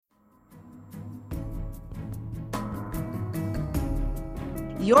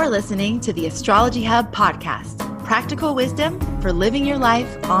You're listening to the Astrology Hub podcast, practical wisdom for living your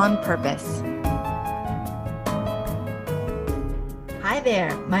life on purpose. Hi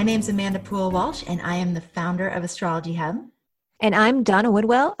there, my name's Amanda Poole-Walsh, and I am the founder of Astrology Hub. And I'm Donna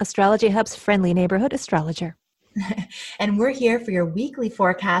Woodwell, Astrology Hub's friendly neighborhood astrologer. And we're here for your weekly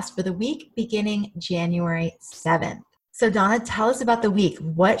forecast for the week beginning January 7th. So Donna, tell us about the week.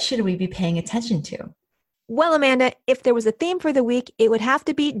 What should we be paying attention to? Well, Amanda, if there was a theme for the week, it would have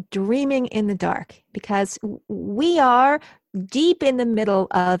to be dreaming in the dark, because we are deep in the middle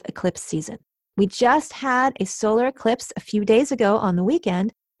of eclipse season. We just had a solar eclipse a few days ago on the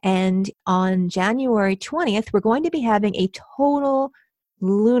weekend, and on January 20th, we're going to be having a total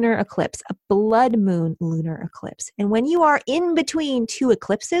lunar eclipse, a blood moon lunar eclipse. And when you are in between two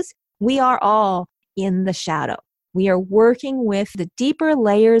eclipses, we are all in the shadow. We are working with the deeper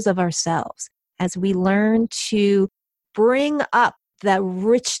layers of ourselves as we learn to bring up the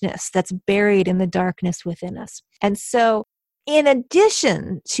richness that's buried in the darkness within us. And so, in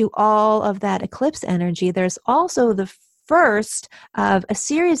addition to all of that eclipse energy, there's also the first of a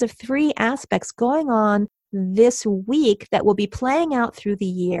series of 3 aspects going on this week that will be playing out through the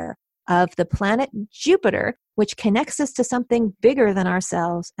year of the planet Jupiter, which connects us to something bigger than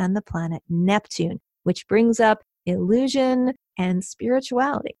ourselves, and the planet Neptune, which brings up illusion and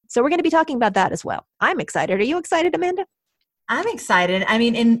spirituality. So we're going to be talking about that as well. I'm excited. Are you excited, Amanda? I'm excited. I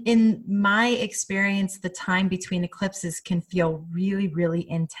mean, in my experience, the time between eclipses can feel really, really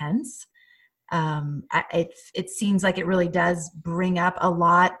intense. It seems like it really does bring up a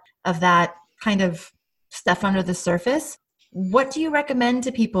lot of that kind of stuff under the surface. What do you recommend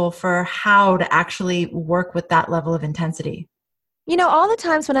to people for how to actually work with that level of intensity? You know, all the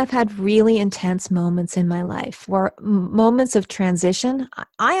times when I've had really intense moments in my life, or moments of transition,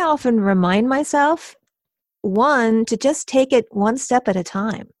 I often remind myself, one, to just take it one step at a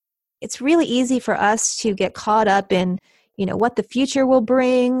time. It's really easy for us to get caught up in, what the future will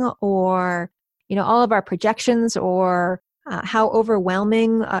bring, or, all of our projections, or how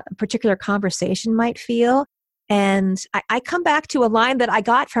overwhelming a particular conversation might feel. And I come back to a line that I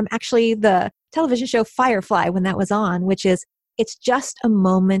got from actually the television show Firefly when that was on, which is, it's just a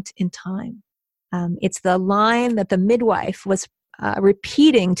moment in time. It's the line that the midwife was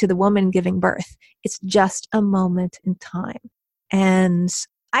repeating to the woman giving birth. It's just a moment in time. And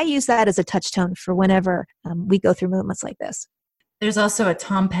I use that as a touchstone for whenever we go through moments like this. There's also a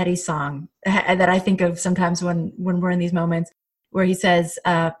Tom Petty song that I think of sometimes when we're in these moments, where he says,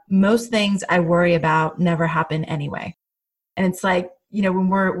 most things I worry about never happen anyway. And it's like, when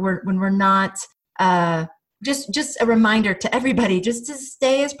we're not, just a reminder to everybody, just to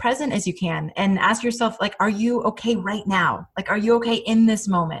stay as present as you can and ask yourself, like, are you okay right now? Like, are you okay in this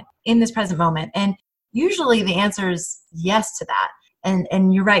moment, in this present moment? And usually the answer is yes to that.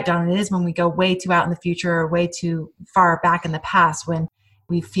 And you're right, Dawn, it is when we go way too out in the future or way too far back in the past when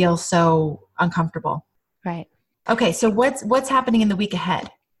we feel so uncomfortable. Right. Okay, so what's happening in the week ahead?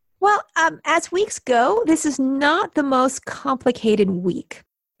 Well, as weeks go, this is not the most complicated week.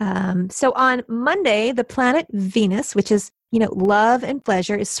 So on Monday, the planet Venus, which is, love and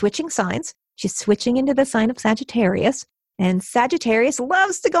pleasure, is switching signs. She's switching into the sign of Sagittarius, and Sagittarius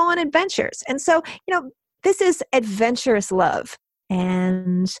loves to go on adventures. And so, this is adventurous love,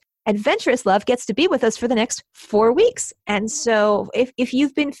 and adventurous love gets to be with us for the next 4 weeks. And so if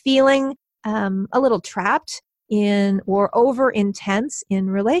you've been feeling a little trapped in or over intense in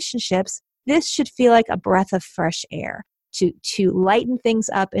relationships, this should feel like a breath of fresh air to lighten things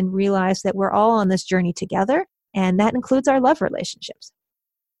up and realize that we're all on this journey together, and that includes our love relationships.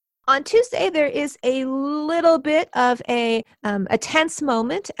 On Tuesday, there is a little bit of a tense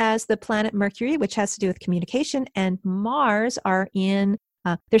moment as the planet Mercury, which has to do with communication, and Mars are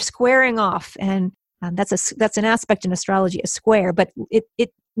they're squaring off, and that's an aspect in astrology, a square, but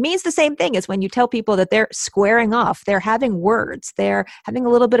it means the same thing as when you tell people that they're squaring off. They're having words. They're having a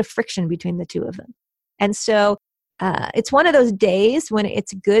little bit of friction between the two of them. And so it's one of those days when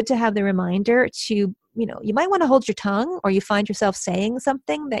it's good to have the reminder to, you might want to hold your tongue, or you find yourself saying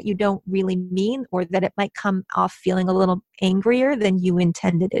something that you don't really mean, or that it might come off feeling a little angrier than you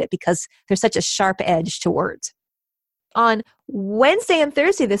intended it, because there's such a sharp edge to words. On Wednesday and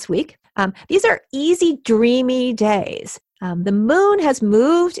Thursday this week, these are easy, dreamy days. The moon has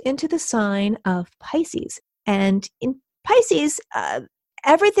moved into the sign of Pisces. And in Pisces,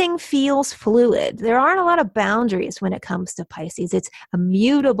 everything feels fluid. There aren't a lot of boundaries when it comes to Pisces. It's a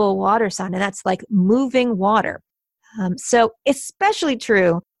mutable water sign, and that's like moving water. So especially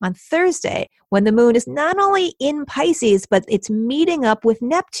true on Thursday, when the moon is not only in Pisces, but it's meeting up with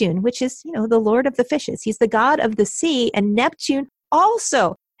Neptune, which is, the lord of the fishes. He's the god of the sea, and Neptune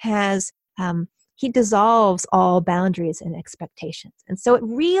also has, he dissolves all boundaries and expectations. And so it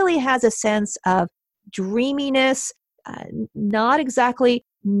really has a sense of dreaminess, not exactly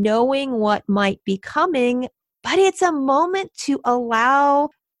knowing what might be coming, but it's a moment to allow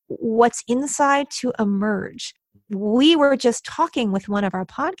what's inside to emerge. We were just talking with one of our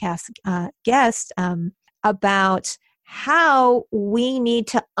podcast guests about how we need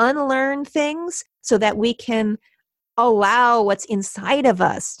to unlearn things so that we can allow what's inside of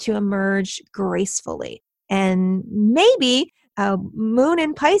us to emerge gracefully. And maybe Moon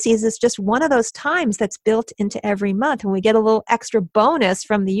in Pisces is just one of those times that's built into every month when we get a little extra bonus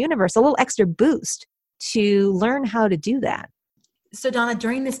from the universe, a little extra boost to learn how to do that. So Donna,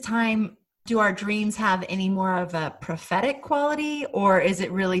 during this time, do our dreams have any more of a prophetic quality, or is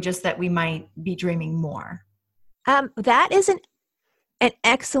it really just that we might be dreaming more? That is an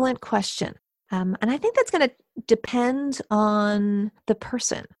excellent question. And I think that's going to depend on the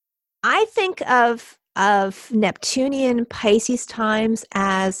person. I think of Neptunian Pisces times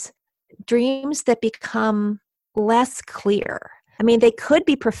as dreams that become less clear. I mean, they could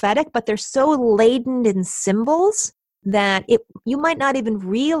be prophetic, but they're so laden in symbols that you might not even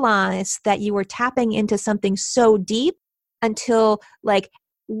realize that you were tapping into something so deep until like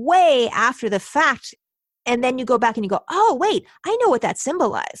way after the fact. And then you go back and you go, oh, wait, I know what that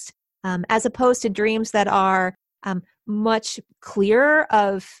symbolized. As opposed to dreams that are much clearer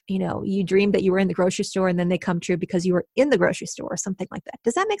of, you dreamed that you were in the grocery store and then they come true because you were in the grocery store or something like that.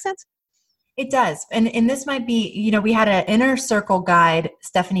 Does that make sense? It does. And this might be, we had an inner circle guide,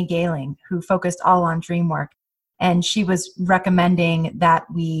 Stephanie Gailing, who focused all on dream work. And she was recommending that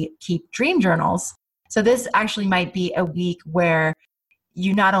we keep dream journals. So this actually might be a week where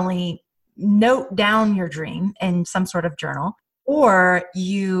you not only note down your dream in some sort of journal, or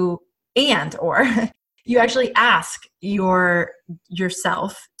you actually ask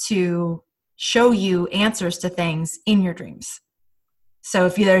yourself to show you answers to things in your dreams. So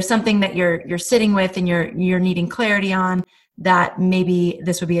if there's something that you're sitting with and you're needing clarity on, that maybe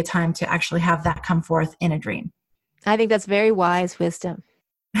this would be a time to actually have that come forth in a dream. I think that's very wise wisdom,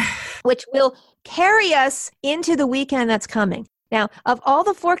 which will carry us into the weekend that's coming. Now, of all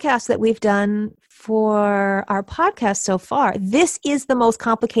the forecasts that we've done for our podcast so far, this is the most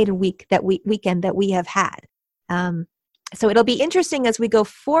complicated weekend that we have had. So it'll be interesting as we go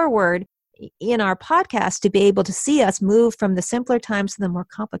forward in our podcast to be able to see us move from the simpler times to the more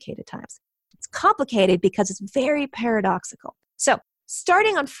complicated times. It's complicated because it's very paradoxical. So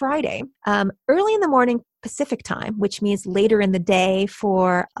starting on Friday, early in the morning Pacific time, which means later in the day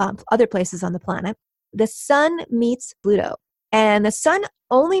for other places on the planet, the sun meets Pluto. And the sun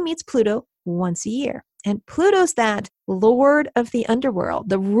only meets Pluto once a year. And Pluto's that lord of the underworld,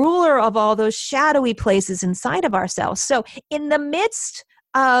 the ruler of all those shadowy places inside of ourselves. So in the midst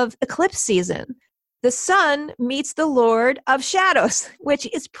of eclipse season, the sun meets the lord of shadows, which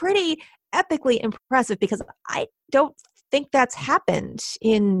is pretty epically impressive because I don't think that's happened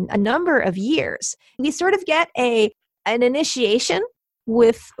in a number of years. We sort of get an initiation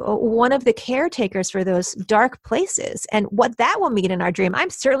with one of the caretakers for those dark places and what that will mean in our dream. I'm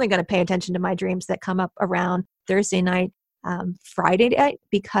certainly going to pay attention to my dreams that come up around Thursday night, Friday night,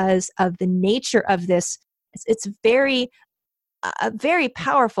 because of the nature of this. It's a very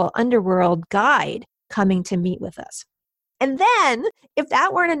powerful underworld guide coming to meet with us. And then, if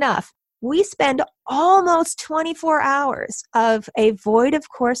that weren't enough, we spend almost 24 hours of a void of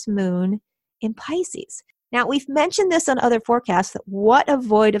course moon in Pisces. Now, we've mentioned this on other forecasts that what a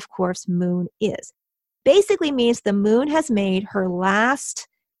void of course moon is. Basically means the moon has made her last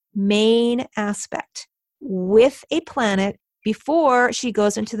main aspect with a planet before she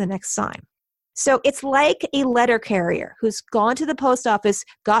goes into the next sign. So it's like a letter carrier who's gone to the post office,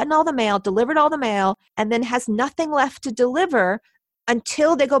 gotten all the mail, delivered all the mail, and then has nothing left to deliver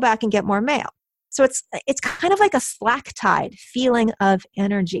until they go back and get more mail. So it's kind of like a slack tide feeling of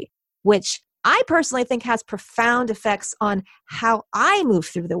energy, which I personally think has profound effects on how I move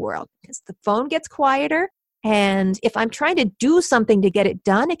through the world because the phone gets quieter. And if I'm trying to do something to get it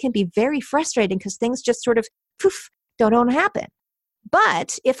done, it can be very frustrating because things just sort of don't happen.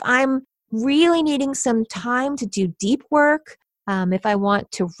 But if I'm really needing some time to do deep work, if I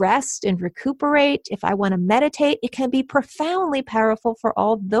want to rest and recuperate, if I want to meditate, it can be profoundly powerful for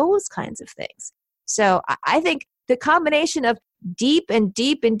all those kinds of things. So I think the combination of deep and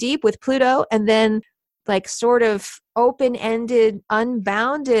deep and deep with Pluto and then like sort of open-ended,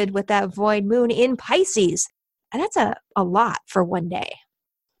 unbounded with that void moon in Pisces, and that's a lot for one day.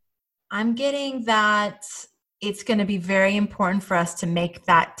 I'm getting that it's going to be very important for us to make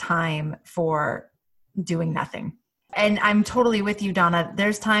that time for doing nothing. And I'm totally with you, Donna.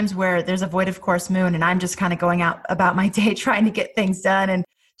 There's times where there's a void of course moon and I'm just kind of going out about my day trying to get things done and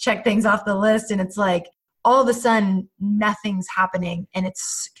check things off the list. And it's like all of a sudden nothing's happening and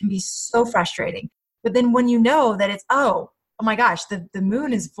can be so frustrating. But then when you know that it's, oh my gosh, the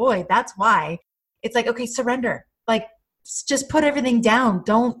moon is void. That's why. It's like, okay, surrender. Like just put everything down.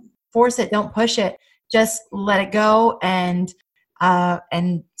 Don't force it. Don't push it. Just let it go and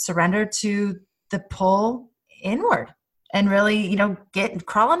surrender to the pull inward and really,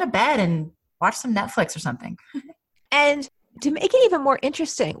 crawl into bed and watch some Netflix or something. And to make it even more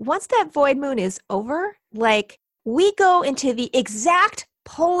interesting, once that void moon is over, like we go into the exact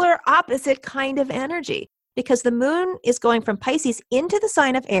polar opposite kind of energy because the moon is going from Pisces into the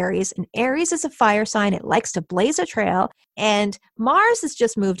sign of Aries, and Aries is a fire sign. It likes to blaze a trail, and Mars has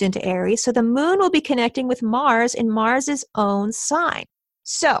just moved into Aries. So the moon will be connecting with Mars in Mars's own sign.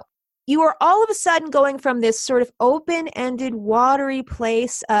 So you are all of a sudden going from this sort of open-ended, watery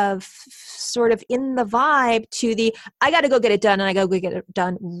place of sort of in the vibe to the, I got to go get it done, and I got to go get it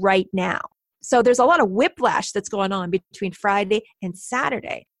done right now. So there's a lot of whiplash that's going on between Friday and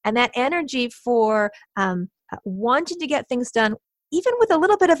Saturday. And that energy for wanting to get things done, even with a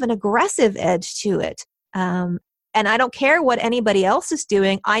little bit of an aggressive edge to it. And I don't care what anybody else is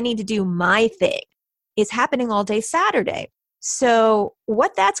doing. I need to do my thing, is happening all day Saturday. So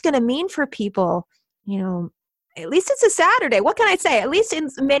what that's going to mean for people, at least it's a Saturday. What can I say? At least in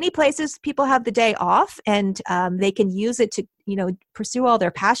many places, people have the day off and they can use it to, pursue all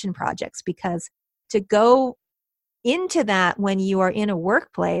their passion projects, because to go into that when you are in a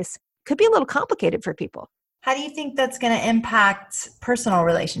workplace could be a little complicated for people. How do you think that's going to impact personal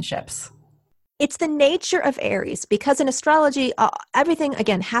relationships? It's the nature of Aries, because in astrology, everything,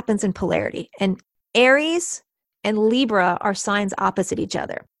 again, happens in polarity. And Aries and Libra are signs opposite each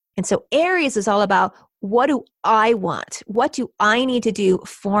other. And so Aries is all about, what do I want? What do I need to do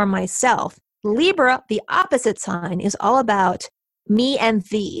for myself? Libra, the opposite sign, is all about me and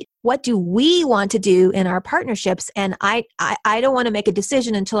thee. What do we want to do in our partnerships? And I don't want to make a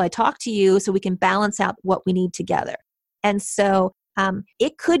decision until I talk to you so we can balance out what we need together. And so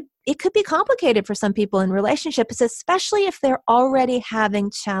it could be complicated for some people in relationships, especially if they're already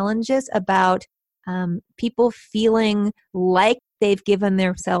having challenges about people feeling like they've given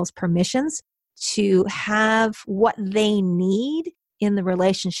themselves permissions to have what they need in the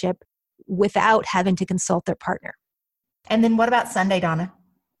relationship without having to consult their partner. And then what about Sunday, Donna?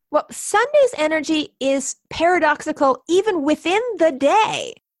 Well, Sunday's energy is paradoxical even within the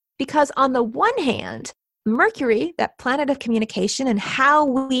day, because on the one hand, Mercury, that planet of communication and how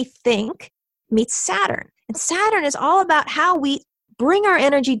we think, meets Saturn. And Saturn is all about how we bring our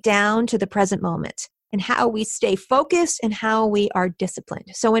energy down to the present moment and how we stay focused and how we are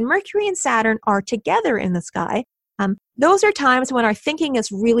disciplined. So when Mercury and Saturn are together in the sky, those are times when our thinking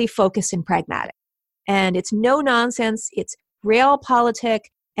is really focused and pragmatic. And it's no nonsense, it's realpolitik,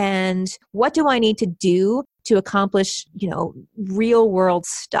 and what do I need to do to accomplish, real world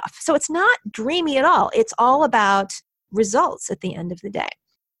stuff. So it's not dreamy at all. It's all about results at the end of the day.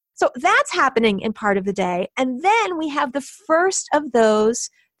 So that's happening in part of the day. And then we have the first of those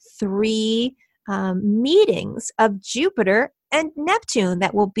three meetings of Jupiter and Neptune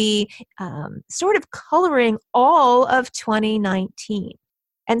that will be sort of coloring all of 2019.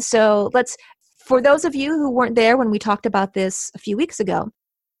 And so for those of you who weren't there when we talked about this a few weeks ago,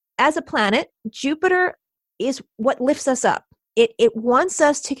 as a planet, Jupiter is what lifts us up. It wants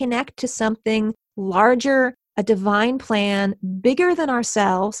us to connect to something larger, a divine plan, bigger than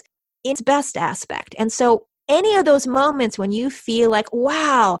ourselves, its best aspect. And so any of those moments when you feel like,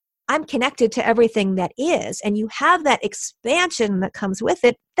 wow, I'm connected to everything that is, and you have that expansion that comes with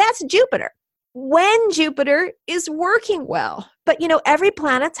it, that's Jupiter. When Jupiter is working well. But, every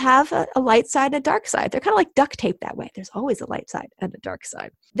planets have a light side and a dark side. They're kind of like duct tape that way. There's always a light side and a dark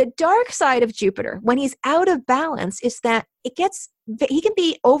side. The dark side of Jupiter, when he's out of balance, is that he can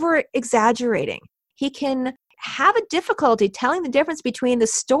be over-exaggerating. He can have a difficulty telling the difference between the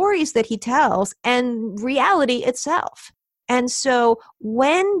stories that he tells and reality itself. And so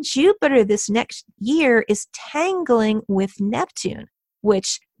when Jupiter this next year is tangling with Neptune,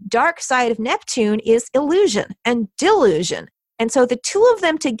 which dark side of Neptune is illusion and delusion. And so the two of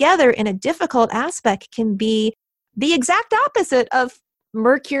them together in a difficult aspect can be the exact opposite of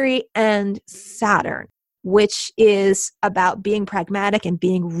Mercury and Saturn, which is about being pragmatic and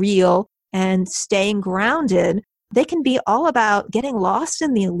being real and staying grounded. They can be all about getting lost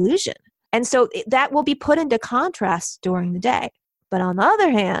in the illusion. And so that will be put into contrast during the day. But on the other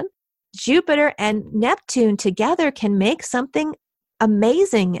hand, Jupiter and Neptune together can make something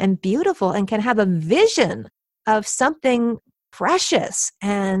amazing and beautiful and can have a vision of something precious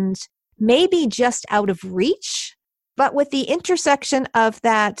and maybe just out of reach. But with the intersection of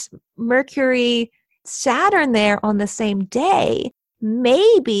that Mercury Saturn there on the same day,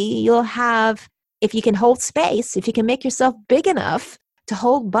 maybe you'll have, if you can hold space, if you can make yourself big enough to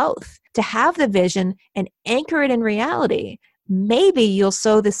hold both, to have the vision and anchor it in reality, maybe you'll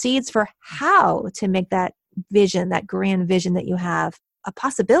sow the seeds for how to make that vision, that grand vision that you have, a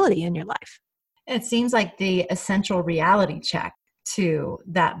possibility in your life. It seems like the essential reality check to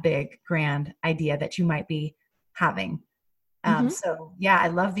that big grand idea that you might be having. So yeah, I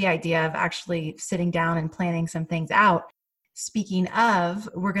love the idea of actually sitting down and planning some things out. Speaking of,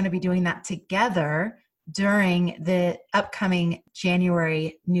 we're going to be doing that together during the upcoming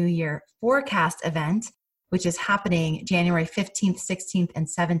January New Year forecast event, which is happening January 15th, 16th, and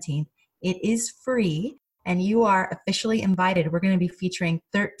 17th. It is free and you are officially invited. We're going to be featuring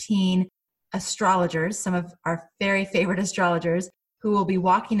 13 astrologers, some of our very favorite astrologers, who will be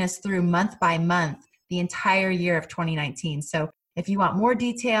walking us through month by month the entire year of 2019. So if you want more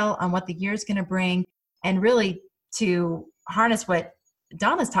detail on what the year is going to bring and really to harness what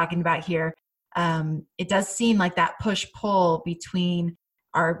Donna's talking about here, it does seem like that push-pull between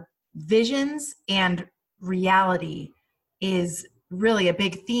our visions and reality is really a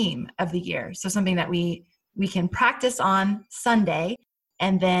big theme of the year. So something that we can practice on Sunday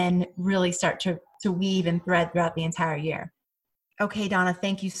and then really start to weave and thread throughout the entire year. Okay, Donna,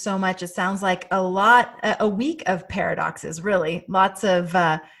 thank you so much. It sounds like a week of paradoxes, really. Lots of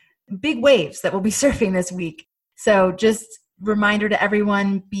big waves that we'll be surfing this week. So just reminder to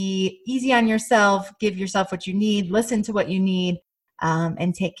everyone, be easy on yourself, give yourself what you need, listen to what you need,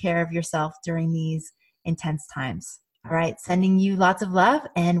 and take care of yourself during these intense times. All right, sending you lots of love,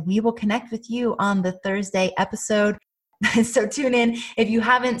 and we will connect with you on the Thursday episode. So tune in. If you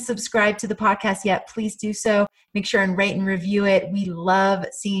haven't subscribed to the podcast yet, please do so. Make sure and rate and review it. We love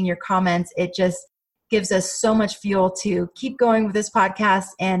seeing your comments. It just gives us so much fuel to keep going with this podcast,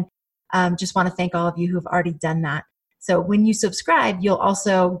 and just want to thank all of you who have already done that. So when you subscribe, you'll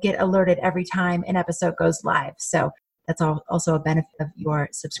also get alerted every time an episode goes live. So that's also a benefit of your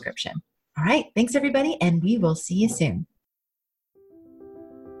subscription. All right. Thanks, everybody, and we will see you soon.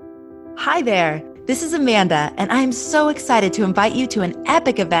 Hi there. This is Amanda, and I am so excited to invite you to an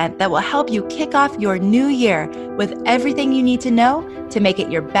epic event that will help you kick off your new year with everything you need to know to make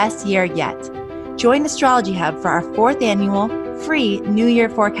it your best year yet. Join Astrology Hub for our 4th annual free New Year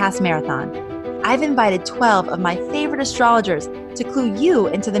Forecast Marathon. I've invited 12 of my favorite astrologers to clue you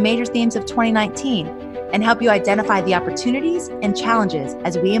into the major themes of 2019 and help you identify the opportunities and challenges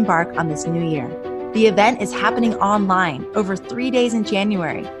as we embark on this new year. The event is happening online over 3 days in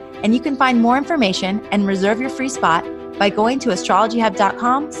January, and you can find more information and reserve your free spot by going to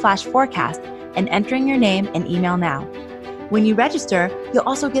astrologyhub.com/forecast and entering your name and email now. When you register, you'll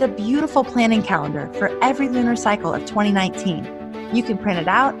also get a beautiful planning calendar for every lunar cycle of 2019. You can print it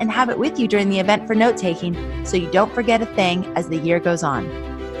out and have it with you during the event for note-taking so you don't forget a thing as the year goes on.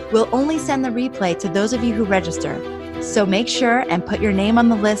 We'll only send the replay to those of you who register, so make sure and put your name on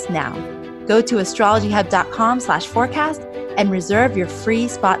the list now. Go to astrologyhub.com/forecast and reserve your free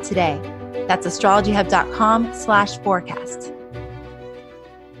spot today. That's astrologyhub.com/forecast.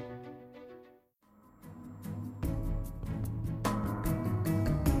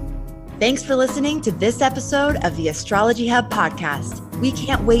 Thanks for listening to this episode of the Astrology Hub podcast. We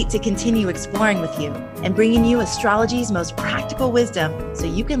can't wait to continue exploring with you and bringing you astrology's most practical wisdom so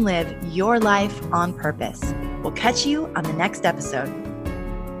you can live your life on purpose. We'll catch you on the next episode.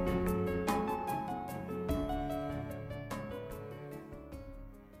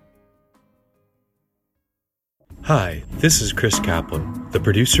 Hi, this is Chris Kaplan, the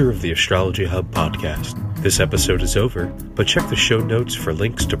producer of the Astrology Hub podcast. This episode is over, but check the show notes for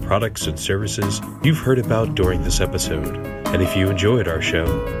links to products and services you've heard about during this episode. And if you enjoyed our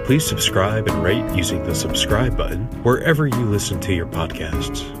show, please subscribe and rate using the subscribe button wherever you listen to your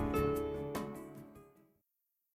podcasts.